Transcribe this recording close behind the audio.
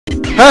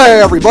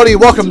Hey everybody,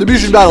 welcome to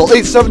Mugen Battle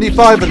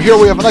 875, and here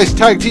we have a nice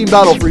tag team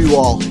battle for you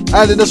all.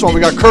 And in this one we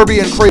got Kirby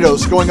and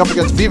Kratos going up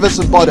against Beavis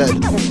and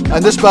Butthead.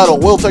 And this battle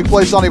will take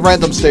place on a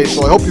random stage,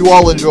 so I hope you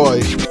all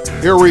enjoy.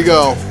 Here we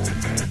go.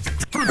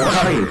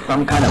 What are you,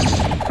 some kind of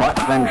butt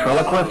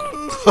ventriloquist?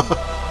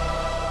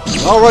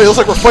 Alright, looks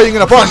like we're fighting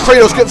in a barn.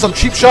 Kratos getting some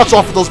cheap shots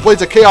off of those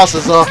Blades of Chaos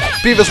as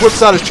Beavis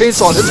whips out his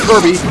chainsaw and hits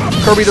Kirby.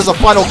 Kirby does a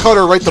final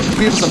cutter right to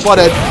Beavis and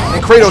Butthead,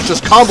 and Kratos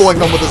just comboing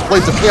them with his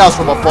Blades of Chaos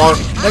from afar.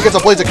 Then gets a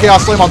Blades of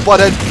Chaos slam on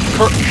Butthead.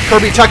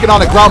 Kirby tacking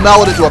on a ground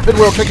mallet into a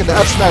pinwheel kick into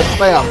F smash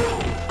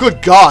spam.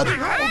 Good God.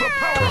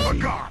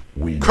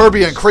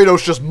 Kirby and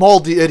Kratos just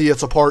mauled the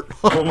idiots apart.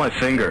 Pull my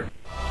finger.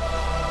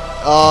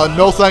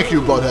 No thank you,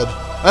 Butthead.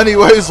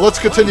 Anyways, let's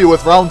continue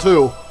with round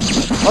 2.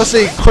 Let's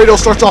see, Kratos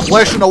starts off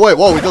lashing away.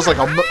 Whoa, he does like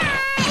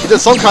he did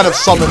some kind of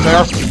summon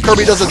there.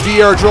 Kirby does a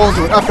D-air drill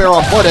into an F-air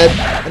on Butthead,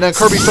 and then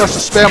Kirby starts to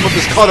spam with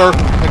his cutter,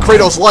 and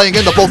Kratos laying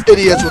into both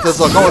idiots with his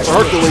going to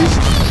Hercules.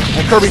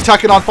 And Kirby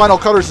tacking on final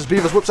cutters as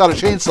Beavis whips out a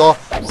chainsaw.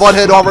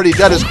 Butthead already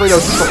dead as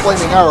Kratos shoots a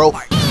flaming arrow.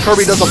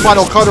 Kirby does a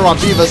final cutter on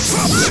Beavis,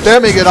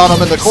 spamming it on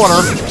him in the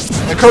corner.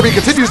 And Kirby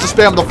continues to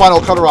spam the final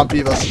cutter on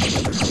Beavis.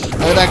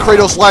 And then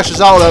Kratos lashes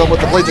out at him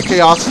with the Blades of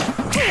Chaos.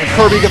 And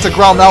Kirby gets a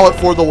ground mallet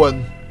for the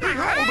win.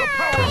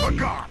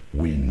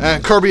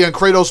 And Kirby and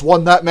Kratos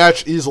won that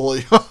match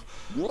easily.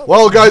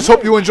 Well, guys,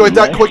 hope you enjoyed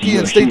that quickie,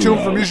 and stay tuned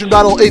for Mugen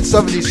Battle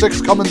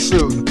 876 coming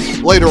soon.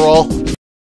 Later, all.